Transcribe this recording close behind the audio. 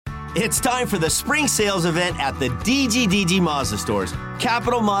It's time for the spring sales event at the DGDG Mazda stores.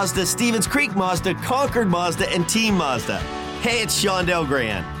 Capital Mazda, Stevens Creek Mazda, Concord Mazda, and Team Mazda. Hey, it's Sean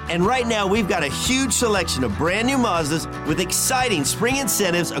Delgrand. And right now, we've got a huge selection of brand new Mazdas with exciting spring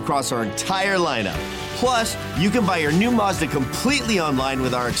incentives across our entire lineup. Plus, you can buy your new Mazda completely online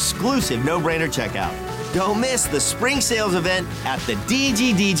with our exclusive no-brainer checkout. Don't miss the spring sales event at the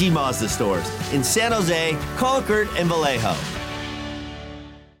DGDG Mazda stores in San Jose, Concord, and Vallejo.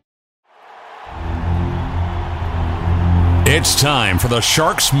 It's time for the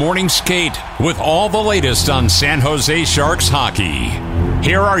Sharks Morning Skate with all the latest on San Jose Sharks hockey.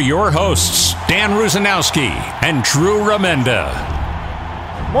 Here are your hosts, Dan Rusanowski and Drew Remenda.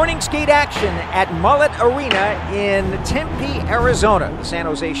 Morning skate action at Mullet Arena in Tempe, Arizona. The San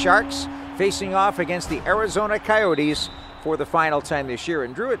Jose Sharks facing off against the Arizona Coyotes for the final time this year.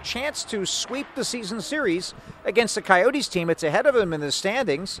 And Drew, a chance to sweep the season series against the Coyotes team. It's ahead of them in the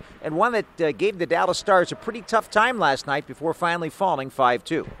standings, and one that gave the Dallas Stars a pretty tough time last night before finally falling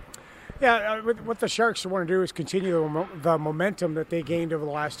 5-2. Yeah, what the Sharks want to do is continue the momentum that they gained over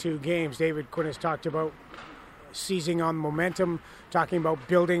the last two games. David Quinn has talked about seizing on momentum, talking about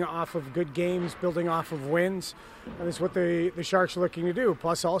building off of good games, building off of wins. And that's what the Sharks are looking to do.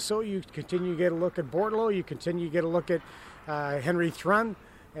 Plus, also, you continue to get a look at Bortolo. You continue to get a look at Henry Thrun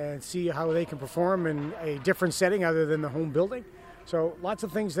and see how they can perform in a different setting other than the home building. So lots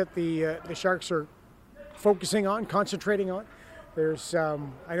of things that the Sharks are focusing on, concentrating on. There's,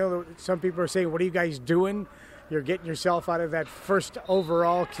 I know that some people are saying, what are you guys doing? You're getting yourself out of that first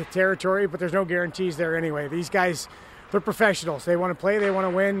overall territory, but there's no guarantees there anyway. These guys, they're professionals. They want to play, they want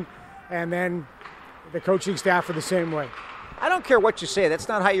to win, and then the coaching staff are the same way. I don't care what you say. That's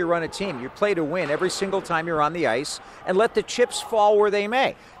not how you run a team. You play to win every single time you're on the ice and let the chips fall where they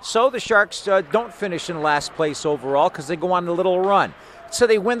may. So the Sharks don't finish in last place overall because they go on a little run. So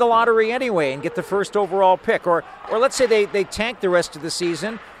they win the lottery anyway and get the first overall pick. Or let's say they tank the rest of the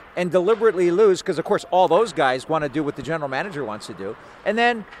season and deliberately lose because, of course, all those guys want to do what the general manager wants to do. And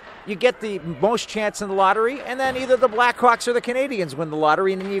then you get the most chance in the lottery, and then either the Blackhawks or the Canadians win the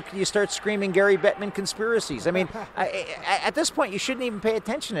lottery, and then you start screaming Gary Bettman conspiracies. I mean, at this point, you shouldn't even pay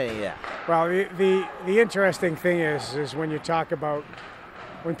attention to any of that. Well, the interesting thing is when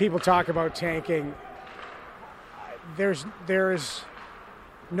people talk about tanking, there is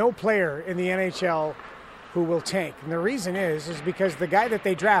no player in the NHL who will tank. And the reason is because the guy that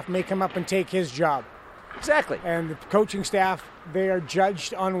they draft may come up and take his job. Exactly. And the coaching staff, they are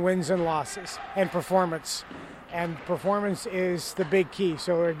judged on wins and losses and performance. And performance is the big key.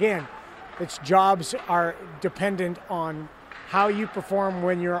 So again, its jobs are dependent on how you perform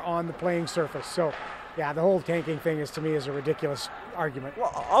when you're on the playing surface. So yeah, the whole tanking thing is, to me, is a ridiculous argument.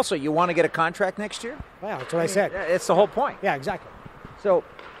 Well, also, you want to get a contract next year? Well, that's what I said. It's the whole point. Yeah, exactly. So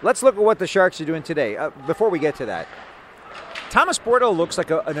let's look at what the Sharks are doing today. Before we get to that, Thomas Bortolo looks like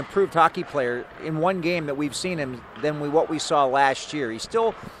an improved hockey player in one game that we've seen him than what we saw last year. He's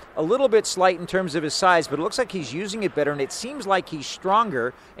still a little bit slight in terms of his size, but it looks like he's using it better, and it seems like he's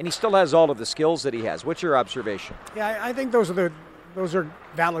stronger, and he still has all of the skills that he has. What's your observation? Yeah, I think those are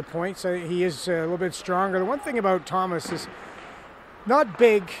valid points. He is a little bit stronger. The one thing about Thomas is not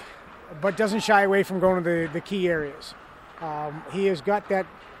big, but doesn't shy away from going to the key areas. He has got that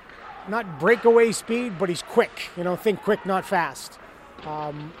not breakaway speed, but he's quick. Think quick, not fast.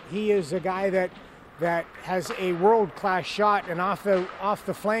 He is a guy that has a world-class shot, and off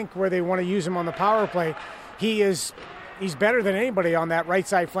the flank where they want to use him on the power play, he's better than anybody on that right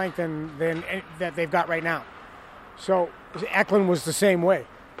side flank than that they've got right now. So Eklund was the same way.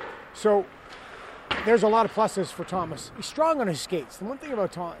 So there's a lot of pluses for Thomas. He's strong on his skates. The one thing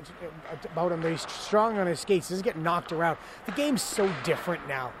about him, that he's strong on his skates, he doesn't get knocked around. The game's so different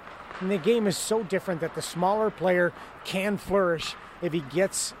now. And the game is so different that the smaller player can flourish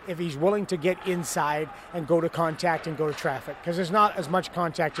if he's willing to get inside and go to contact and go to traffic, because there's not as much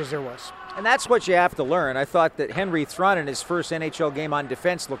contact as there was. And that's what you have to learn. I thought that Henry Thrun in his first NHL game on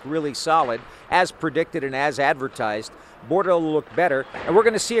defense looked really solid, as predicted and as advertised. Bortolo looked better. And we're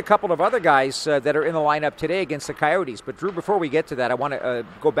going to see a couple of other guys that are in the lineup today against the Coyotes. But, Drew, before we get to that, I want to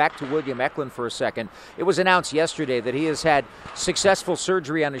go back to William Eklund for a second. It was announced yesterday that he has had successful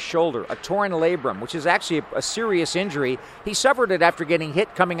surgery on his shoulder, a torn labrum, which is actually a serious injury. He suffered it after getting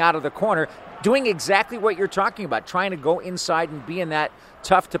hit coming out of the corner, doing exactly what you're talking about, trying to go inside and be in that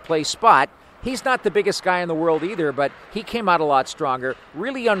tough-to-play spot. He's not the biggest guy in the world either, but he came out a lot stronger.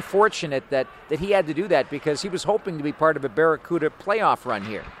 Really unfortunate that he had to do that, because he was hoping to be part of a Barracuda playoff run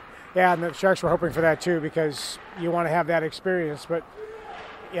here. Yeah, and the Sharks were hoping for that too, because you want to have that experience. But,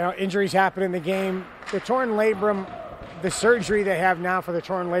 injuries happen in the game. The torn labrum the surgery they have now for the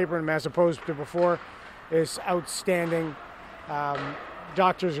torn labrum as opposed to before is outstanding.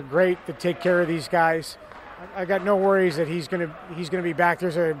 Doctors are great to take care of these guys. I got no worries that he's going to be back.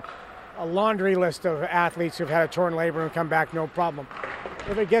 There's a laundry list of athletes who've had a torn labrum and come back no problem.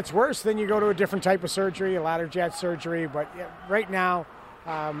 If it gets worse, then you go to a different type of surgery, a ladder jet surgery. But yeah, right now,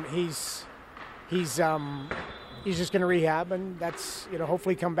 he's just going to rehab, and that's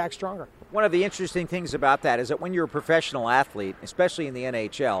hopefully come back stronger. One of the interesting things about that is that when you're a professional athlete, especially in the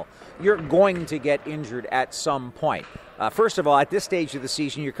NHL, you're going to get injured at some point. First of all, at this stage of the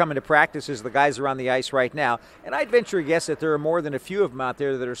season, you're coming to practices. The guys are on the ice right now. And I'd venture a guess that there are more than a few of them out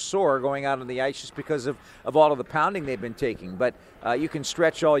there that are sore going out on the ice just because of all of the pounding they've been taking. But you can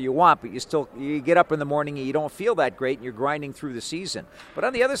stretch all you want, but you get up in the morning and you don't feel that great and you're grinding through the season. But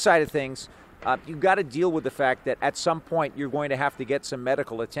on the other side of things, you've got to deal with the fact that at some point you're going to have to get some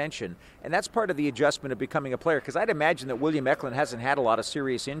medical attention. And that's part of the adjustment of becoming a player, because I'd imagine that William Eklund hasn't had a lot of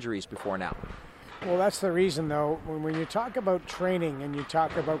serious injuries before now. Well, that's the reason, though, when you talk about training and you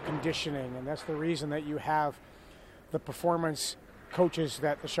talk about conditioning, and that's the reason that you have the performance coaches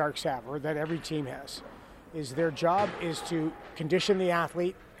that the Sharks have, or that every team has, is their job is to condition the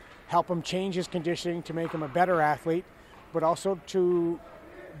athlete, help him change his conditioning to make him a better athlete, but also to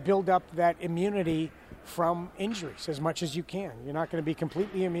build up that immunity from injuries as much as you can. You're not going to be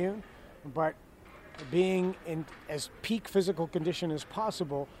completely immune, but being in as peak physical condition as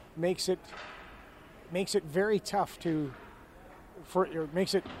possible makes it very tough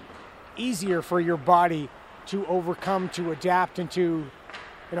makes it easier for your body to overcome, to adapt, and to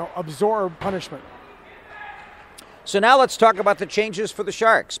absorb punishment. So now let's talk about the changes for the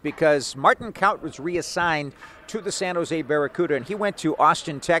Sharks, because Martin Kaut was reassigned to the San Jose Barracuda, and he went to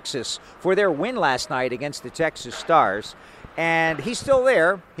Austin, Texas for their win last night against the Texas Stars. And he's still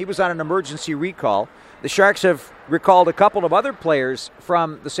there. He was on an emergency recall. The Sharks have recalled a couple of other players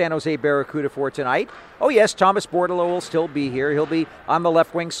from the San Jose Barracuda for tonight. Oh, yes, Thomas Bordeleau will still be here. He'll be on the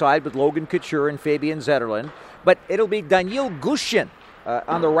left wing side with Logan Couture and Fabian Zetterlund. But it'll be Daniil Gushchin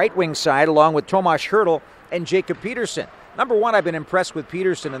on the right wing side, along with Tomas Hertl and Jacob Peterson. Number one, I've been impressed with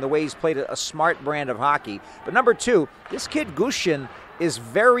Peterson and the way he's played a smart brand of hockey. But number two, this kid Gushchin is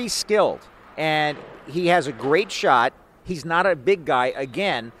very skilled, and he has a great shot. He's not a big guy,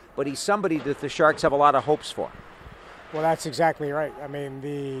 again, but he's somebody that the Sharks have a lot of hopes for. Well, that's exactly right. I mean,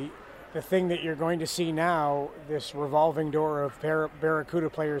 the thing that you're going to see now, this revolving door of Barracuda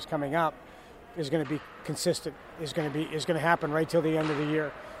players coming up, is going to be consistent, is going to happen right till the end of the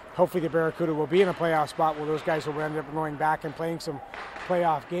year. Hopefully the Barracuda will be in a playoff spot where those guys will end up going back and playing some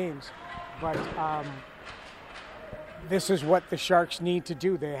playoff games. But this is what the Sharks need to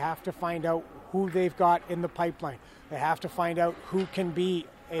do. They have to find out who they've got in the pipeline. They have to find out who can be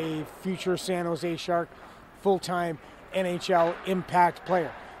a future San Jose Shark full-time NHL impact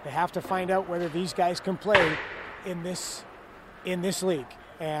player. They have to find out whether these guys can play in this league.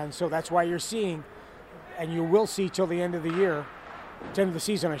 And so that's why you're seeing, and you will see till the end of the year, end of the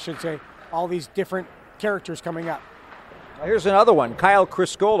season, I should say, all these different characters coming up. Here's another one. Kyle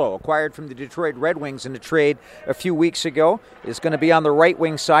Criscolo, acquired from the Detroit Red Wings in a trade a few weeks ago, is going to be on the right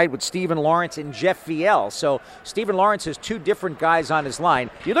wing side with Stephen Lawrence and Jeff Viel. So Stephen Lawrence has two different guys on his line.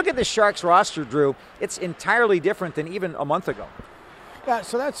 You look at the Sharks roster, Drew, it's entirely different than even a month ago. Yeah,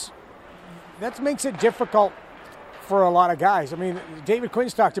 so that makes it difficult for a lot of guys. I mean, David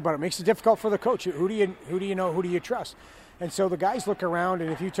Quinn's talked about it. It makes it difficult for the coach. Who do you know? Who do you trust? And so the guys look around, and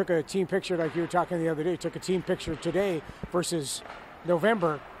if you took a team picture like you were talking the other day, took a team picture today versus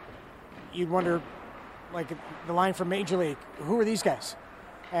November, you'd wonder, like the line from Major League, who are these guys?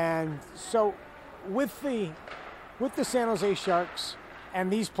 And so with the San Jose Sharks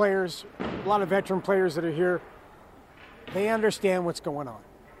and these players, a lot of veteran players that are here, they understand what's going on.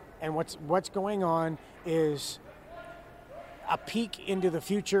 And what's going on is a peek into the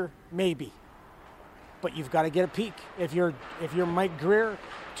future, maybe. But you've got to get a peek. If you're Mike Greer,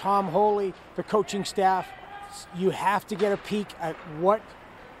 Tom Holy, the coaching staff, you have to get a peek at what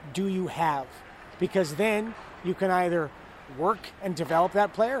do you have. Because then you can either work and develop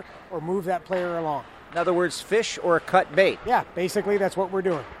that player or move that player along. In other words, fish or cut bait. Yeah, basically that's what we're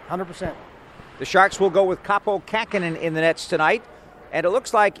doing, 100%. The Sharks will go with Kaapo Kähkönen in the nets tonight. And it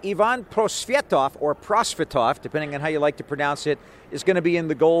looks like Ivan Prosvetov, or Prosvetov, depending on how you like to pronounce it, is going to be in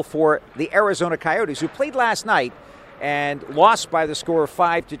the goal for the Arizona Coyotes, who played last night and lost by the score of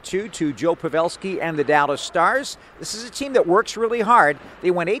 5-2 to Joe Pavelski and the Dallas Stars. This is a team that works really hard. They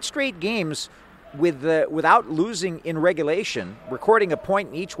won 8 straight games without losing in regulation, recording a point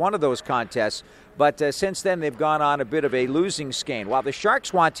in each one of those contests. But since then, they've gone on a bit of a losing skein. While the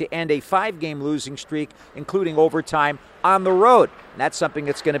Sharks want to end a 5-game losing streak, including overtime, on the road. And that's something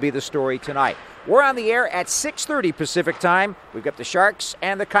that's going to be the story tonight. We're on the air at 6:30 Pacific time. We've got the Sharks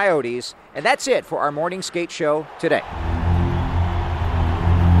and the Coyotes. And that's it for our morning skate show today.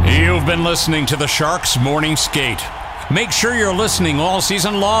 You've been listening to the Sharks Morning Skate. Make sure you're listening all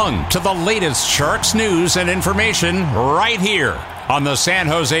season long to the latest Sharks news and information right here on the San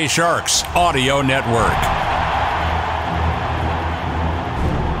Jose Sharks Audio Network.